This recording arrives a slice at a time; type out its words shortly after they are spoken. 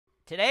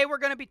Today we're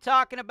going to be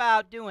talking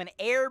about doing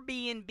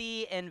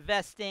Airbnb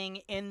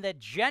investing in the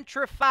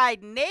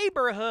gentrified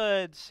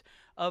neighborhoods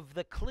of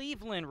the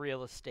Cleveland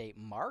real estate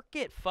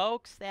market,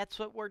 folks. That's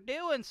what we're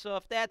doing. So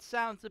if that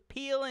sounds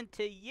appealing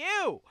to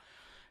you,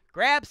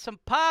 grab some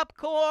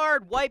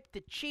popcorn, wipe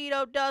the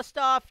Cheeto dust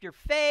off your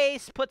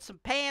face, put some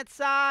pants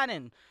on,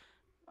 and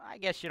I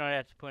guess you don't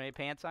have to put any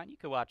pants on. You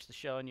can watch the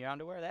show in your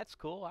underwear. That's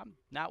cool. I'm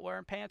not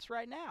wearing pants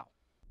right now.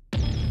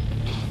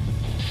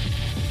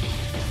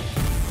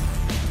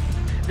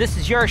 This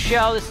is your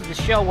show. This is the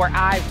show where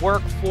I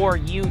work for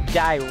you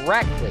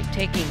directly,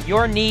 taking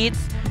your needs.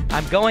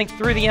 I'm going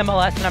through the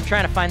MLS and I'm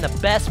trying to find the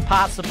best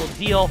possible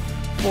deal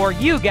for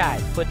you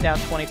guys. Put down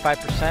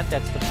 25%.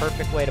 That's the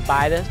perfect way to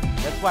buy this.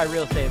 That's why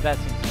real estate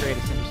investing is the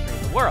greatest industry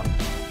in the world.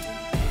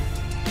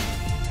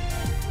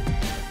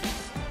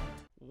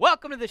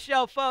 Welcome to the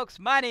show, folks.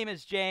 My name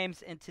is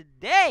James, and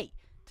today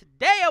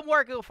I'm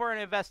working for an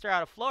investor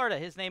out of Florida.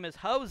 His name is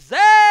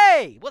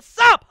Jose. What's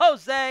up,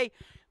 Jose?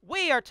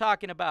 We are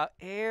talking about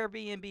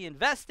Airbnb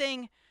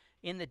investing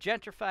in the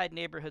gentrified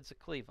neighborhoods of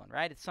Cleveland,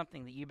 right? It's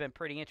something that you've been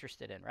pretty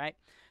interested in, right?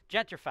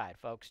 Gentrified,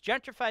 folks.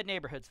 Gentrified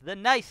neighborhoods, the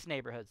nice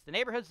neighborhoods, the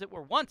neighborhoods that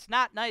were once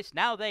not nice,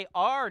 now they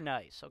are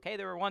nice, okay?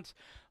 They were once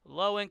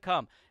low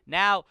income.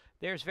 Now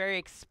there's very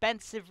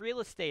expensive real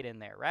estate in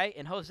there, right?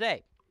 And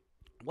Jose,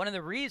 one of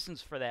the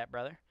reasons for that,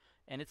 brother,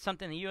 and it's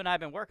something that you and I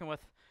have been working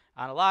with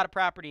on a lot of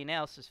property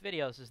analysis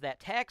videos, is that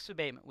tax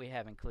abatement we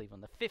have in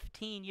Cleveland, the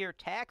 15-year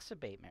tax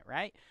abatement,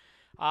 right?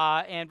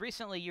 And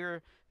recently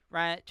you're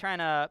trying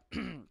to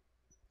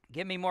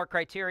give me more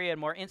criteria and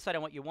more insight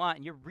on what you want,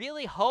 and you're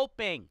really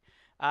hoping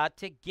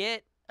to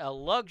get a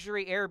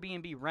luxury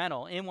Airbnb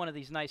rental in one of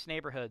these nice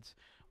neighborhoods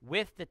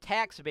with the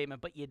tax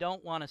abatement, but you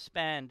don't want to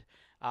spend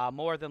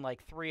more than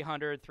like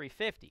 $300,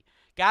 $350.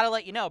 Got to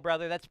let you know,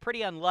 brother, that's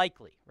pretty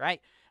unlikely,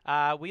 right?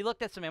 We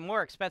looked at some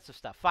more expensive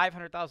stuff,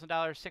 $500,000,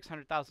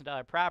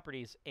 $600,000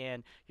 properties,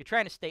 and you're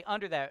trying to stay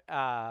under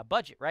that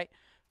budget, right?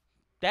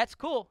 That's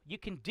cool. You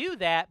can do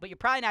that, but you're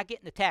probably not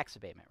getting the tax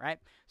abatement, right?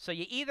 So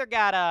you either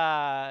got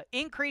to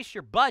increase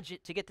your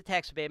budget to get the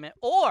tax abatement,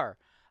 or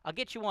I'll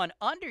get you one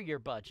under your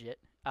budget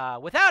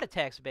without a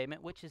tax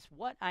abatement, which is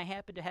what I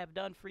happen to have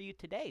done for you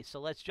today. So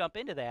let's jump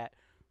into that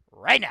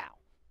right now.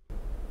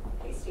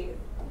 Hey, Steve.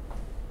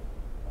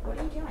 What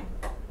are you doing?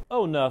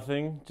 Oh,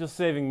 nothing. Just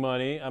saving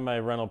money on my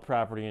rental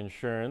property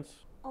insurance.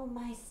 Oh,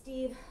 my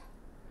Steve.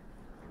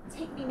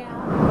 Take me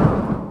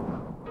now.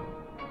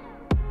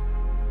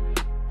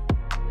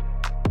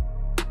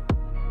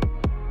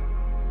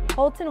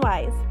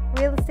 HoltonWise,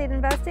 real estate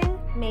investing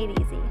made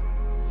easy.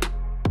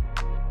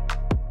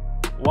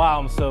 Wow,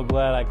 I'm so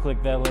glad I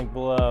clicked that link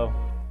below.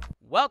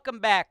 Welcome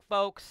back,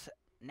 folks.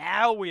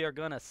 Now we are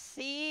going to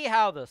see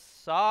how the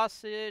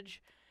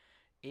sausage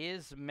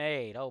is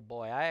made. Oh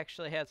boy, I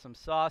actually had some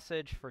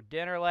sausage for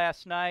dinner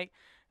last night,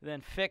 then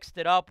fixed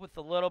it up with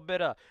a little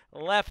bit of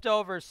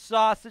leftover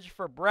sausage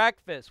for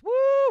breakfast.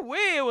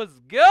 Woo-wee, it was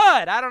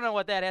good. I don't know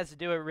what that has to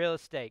do with real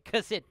estate,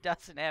 because it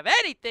doesn't have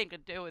anything to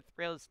do with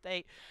real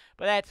estate,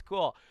 but that's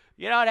cool.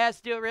 You know what it has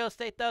to do with real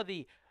estate, though?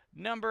 The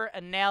number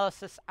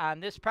analysis on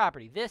this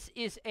property. This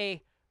is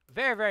a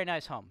very, very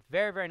nice home.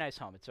 Very, very nice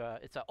home. It's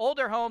an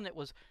older home that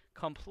was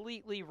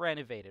completely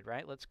renovated,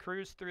 right? Let's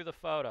cruise through the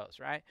photos,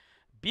 right?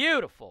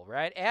 Beautiful,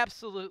 right?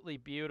 Absolutely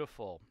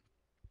beautiful.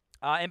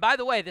 And by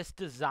the way, this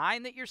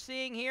design that you're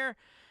seeing here,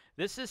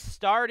 this is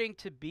starting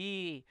to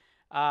be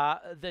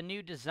the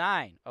new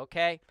design,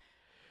 okay?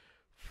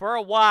 For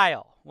a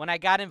while, when I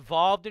got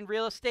involved in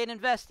real estate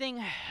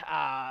investing,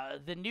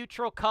 the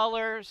neutral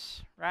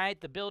colors, right,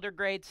 the builder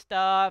grade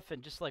stuff,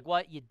 and just like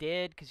what you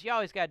did, because you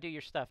always got to do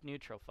your stuff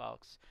neutral,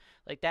 folks.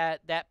 Like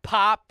that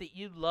pop that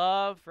you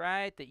love,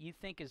 right, that you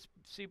think is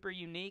super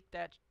unique,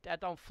 that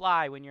don't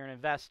fly when you're an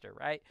investor,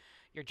 right?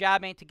 Your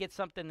job ain't to get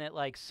something that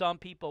like some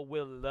people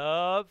will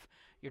love.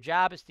 Your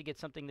job is to get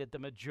something that the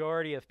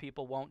majority of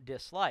people won't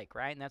dislike,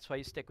 right? And that's why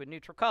you stick with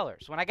neutral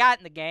colors. When I got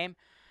in the game,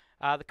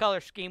 the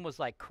color scheme was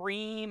like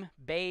cream,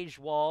 beige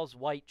walls,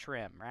 white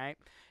trim, right?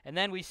 And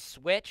then we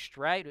switched,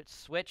 right? It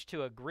switched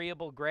to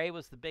agreeable gray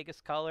was the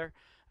biggest color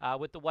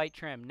with the white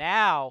trim.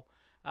 Now,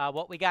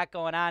 what we got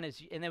going on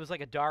is, and it was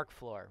like a dark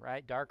floor,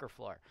 right? Darker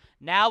floor.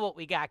 Now what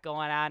we got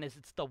going on is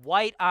it's the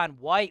white on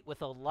white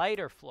with a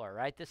lighter floor,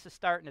 right? This is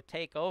starting to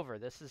take over.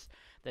 This is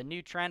the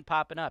new trend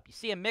popping up. You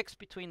see a mix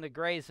between the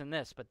grays and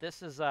this, but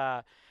this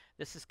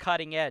is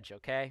cutting edge,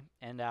 okay?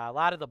 And a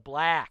lot of the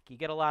black, you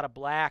get a lot of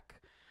black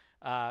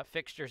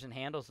fixtures and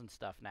handles and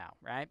stuff now,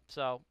 right?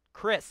 So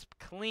crisp,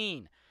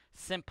 clean,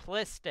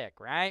 simplistic,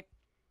 right?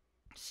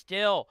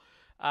 Still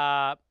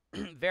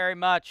very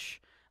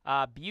much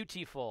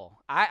beautiful.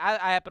 I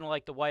happen to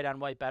like the white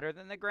on white better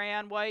than the gray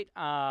on white,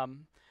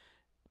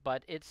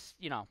 but it's,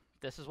 you know,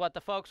 this is what the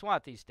folks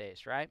want these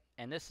days, right?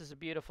 And this is a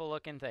beautiful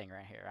looking thing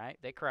right here, right?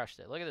 They crushed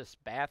it. Look at this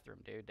bathroom,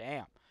 dude.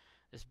 Damn.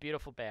 This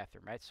beautiful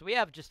bathroom, right? So we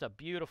have just a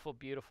beautiful,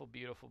 beautiful,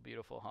 beautiful,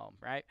 beautiful home,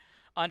 right?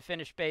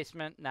 Unfinished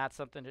basement, not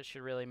something that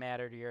should really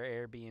matter to your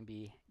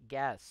Airbnb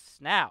guests.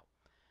 Now,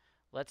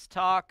 Let's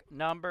talk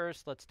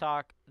numbers. Let's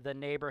talk the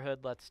neighborhood.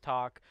 Let's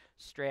talk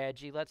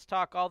strategy. Let's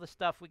talk all the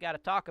stuff we got to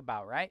talk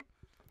about, right?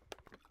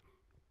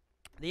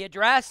 The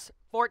address,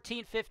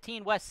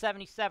 1415 West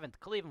 77th,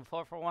 Cleveland,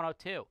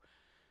 44102.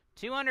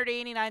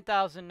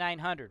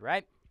 289,900,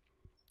 right?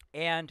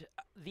 And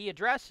the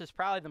address is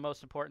probably the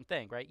most important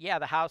thing, right? Yeah,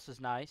 the house is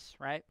nice,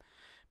 right?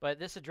 But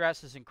this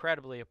address is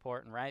incredibly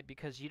important, right?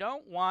 Because you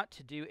don't want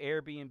to do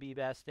Airbnb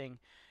investing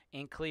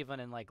in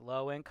Cleveland in like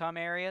low-income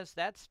areas.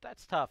 That's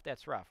tough.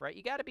 That's rough, right?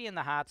 You got to be in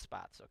the hot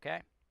spots,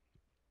 okay?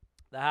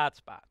 The hot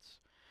spots.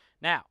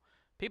 Now,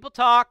 people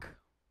talk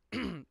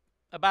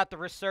about the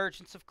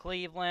resurgence of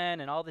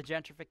Cleveland and all the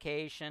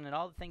gentrification and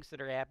all the things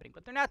that are happening,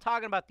 but they're not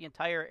talking about the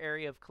entire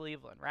area of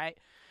Cleveland, right?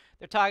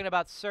 They're talking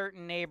about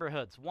certain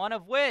neighborhoods, one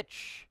of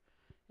which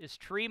is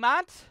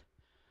Tremont,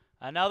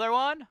 another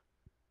one,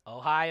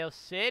 Ohio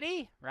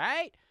City,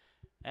 right?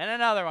 And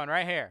another one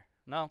right here.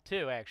 No,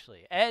 two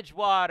actually.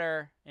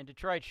 Edgewater and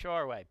Detroit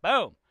Shoreway.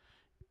 Boom.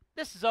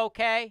 This is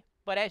okay,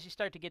 but as you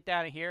start to get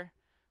down to here,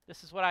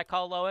 this is what I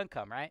call low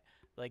income, right?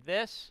 Like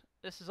this.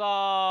 This is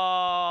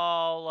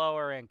all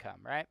lower income,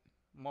 right?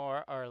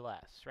 More or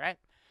less, right?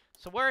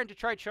 So we're in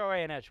Detroit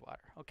Shoreway and Edgewater,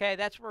 okay?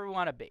 That's where we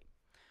want to be.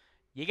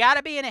 You got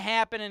to be in a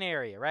happening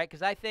area, right?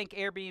 Because I think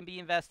Airbnb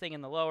investing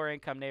in the lower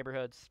income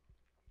neighborhoods,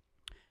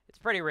 it's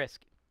pretty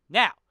risky.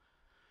 Now,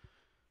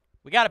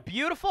 we got a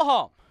beautiful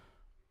home,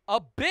 a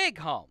big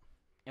home,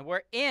 and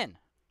we're in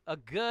a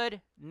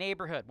good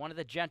neighborhood, one of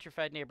the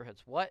gentrified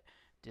neighborhoods. What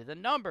do the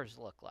numbers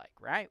look like,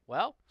 right?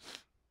 Well,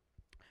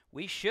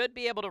 we should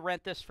be able to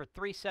rent this for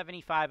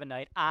 $375 a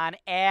night on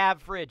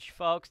average,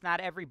 folks.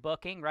 Not every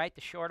booking, right?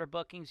 The shorter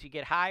bookings, you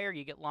get higher.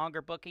 You get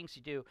longer bookings.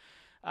 You do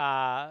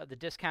the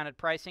discounted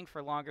pricing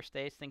for longer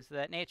stays, things of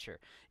that nature.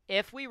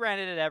 If we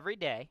rented it every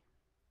day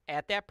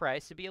at that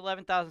price, it'd be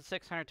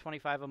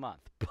 $11,625 a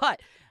month.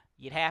 But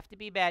you'd have to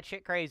be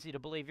batshit crazy to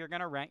believe you're going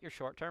to rent your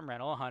short-term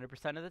rental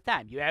 100% of the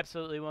time. You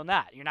absolutely will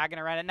not. You're not going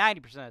to rent it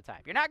 90% of the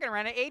time. You're not going to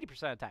rent it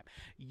 80% of the time.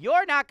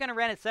 You're not going to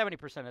rent it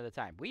 70% of the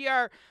time. We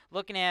are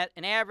looking at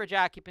an average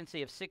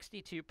occupancy of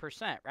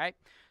 62%, right?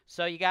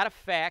 So you got to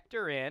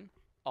factor in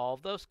all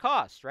of those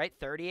costs, right?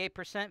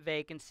 38%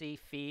 vacancy,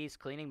 fees,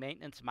 cleaning,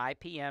 maintenance, my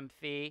PM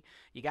fee.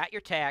 You got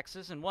your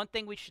taxes. And one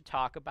thing we should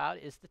talk about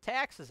is the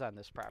taxes on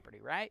this property,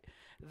 right?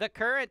 The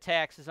current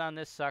taxes on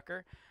this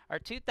sucker are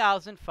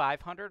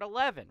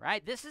 $2,511,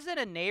 right? This is in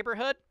a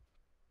neighborhood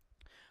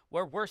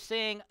where we're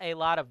seeing a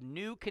lot of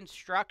new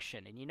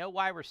construction. And you know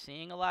why we're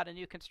seeing a lot of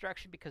new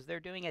construction? Because they're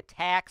doing a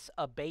tax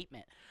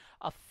abatement,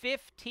 a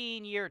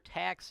 15-year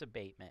tax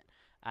abatement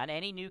on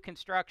any new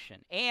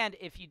construction. And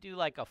if you do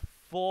like a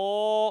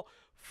full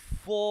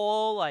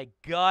like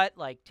gut,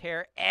 like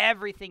tear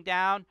everything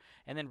down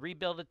and then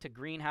rebuild it to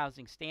green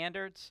housing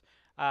standards,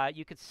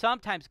 you could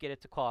sometimes get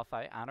it to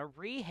qualify on a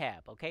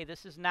rehab, okay?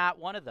 This is not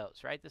one of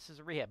those, right? This is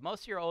a rehab.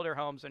 Most of your older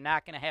homes are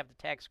not going to have the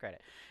tax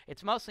credit.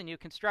 It's mostly new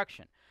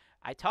construction.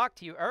 I talked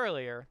to you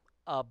earlier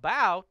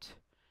about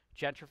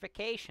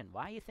gentrification.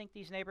 Why do you think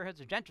these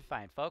neighborhoods are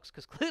gentrifying, folks?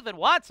 Because Cleveland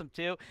wants them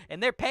to,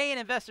 and they're paying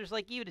investors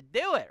like you to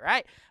do it,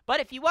 right? But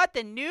if you want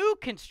the new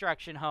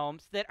construction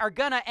homes that are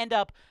going to end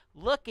up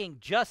looking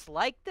just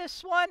like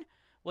this one,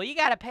 well, you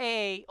got to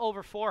pay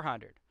over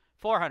 $400,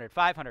 $500,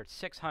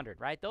 $600,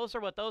 right? Those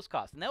are what those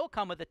cost, and they will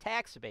come with a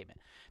tax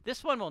abatement.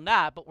 This one will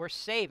not, but we're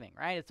saving,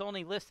 right? It's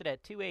only listed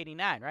at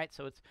 $289, right?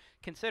 So it's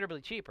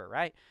considerably cheaper,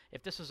 right?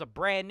 If this was a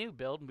brand new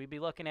build, we'd be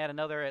looking at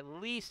another at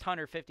least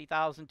 $150,000,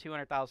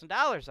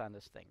 $200,000 on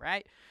this thing,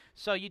 right?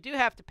 So you do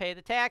have to pay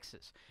the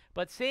taxes.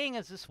 But seeing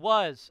as this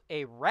was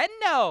a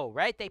reno,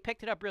 right? They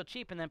picked it up real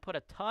cheap and then put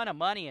a ton of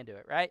money into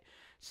it, right?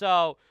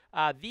 So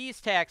these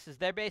taxes,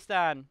 they're based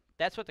on,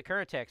 that's what the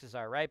current taxes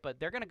are, right? But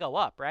they're going to go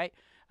up, right?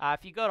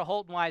 If you go to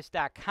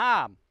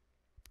HoltonWise.com,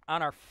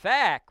 on our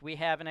FAQ, we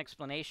have an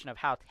explanation of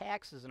how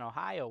taxes in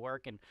Ohio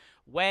work and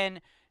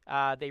when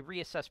they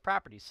reassess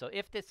properties. So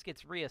if this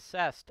gets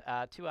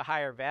reassessed to a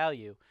higher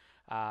value,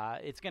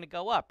 it's going to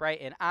go up, right?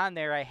 And on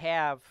there, I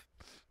have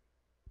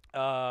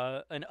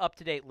an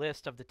up-to-date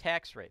list of the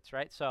tax rates,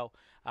 right? So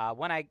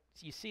when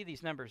you see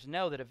these numbers,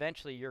 know that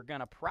eventually you're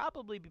going to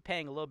probably be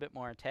paying a little bit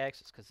more in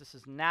taxes because this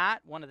is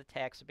not one of the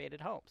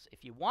tax-abated homes.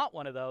 If you want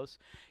one of those,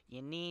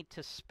 you need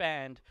to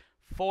spend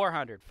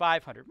 $400,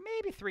 $500,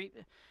 maybe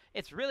 $300.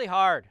 It's really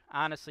hard,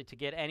 honestly, to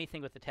get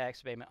anything with the tax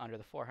abatement under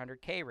the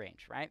 $400K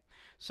range, right?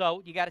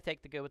 So you got to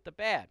take the good with the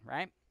bad,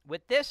 right?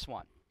 With this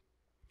one,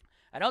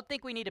 I don't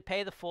think we need to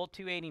pay the full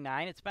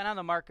 $289. It's been on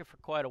the market for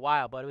quite a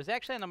while, but it was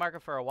actually on the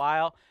market for a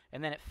while,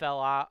 and then it fell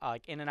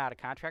out, in and out of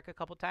contract a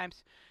couple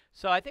times.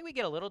 So I think we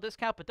get a little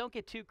discount, but don't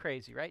get too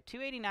crazy, right?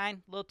 $289, a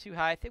little too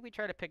high. I think we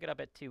try to pick it up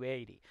at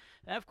 $280.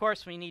 And, of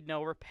course, we need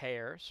no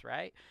repairs,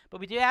 right? But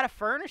we do have to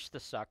furnish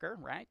the sucker,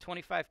 right?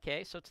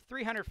 $25K, so it's a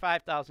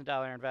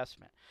 $305,000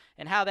 investment.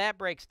 And how that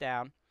breaks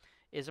down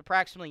is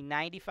approximately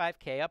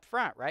 $95K up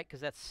front, right?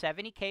 Because that's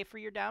 $70K for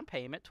your down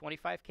payment,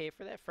 $25K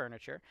for that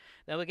furniture.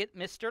 Then we'll get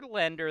Mr.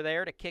 Lender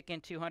there to kick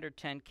in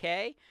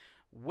 $210K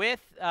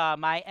with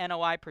my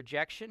NOI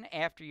projection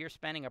after you're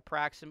spending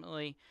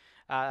approximately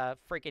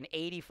freaking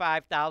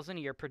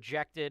 $85,000 your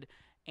projected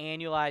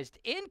annualized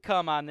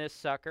income on this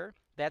sucker,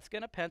 that's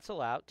going to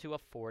pencil out to a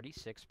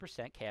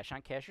 46%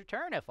 cash-on-cash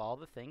return if all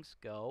the things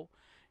go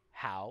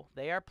how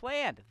they are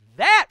planned.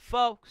 That,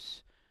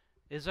 folks,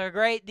 is a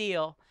great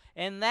deal.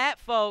 And that,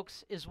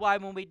 folks, is why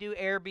when we do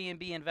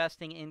Airbnb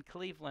investing in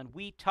Cleveland,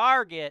 we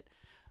target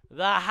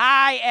the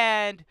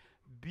high-end,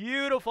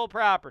 beautiful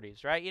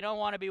properties, right? You don't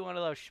want to be one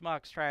of those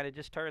schmucks trying to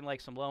just turn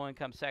like some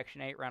low-income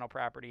Section 8 rental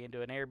property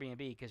into an Airbnb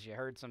because you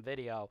heard some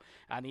video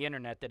on the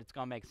internet that it's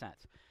going to make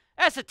sense.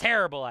 That's a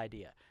terrible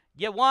idea.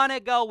 You want to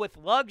go with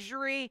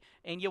luxury,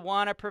 and you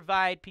want to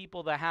provide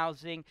people the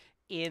housing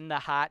in the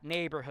hot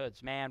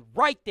neighborhoods, man.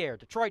 Right there,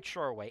 Detroit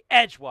Shoreway,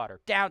 Edgewater,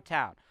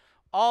 downtown.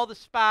 All the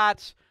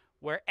spots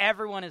where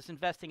everyone is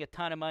investing a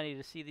ton of money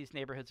to see these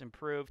neighborhoods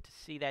improve, to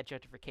see that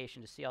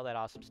gentrification, to see all that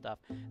awesome stuff.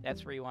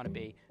 That's where you want to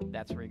be.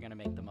 That's where you're going to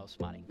make the most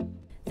money.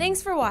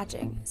 Thanks for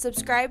watching.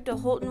 Subscribe to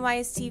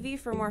HoltonWise TV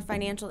for more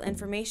financial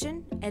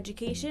information,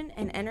 education,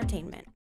 and entertainment.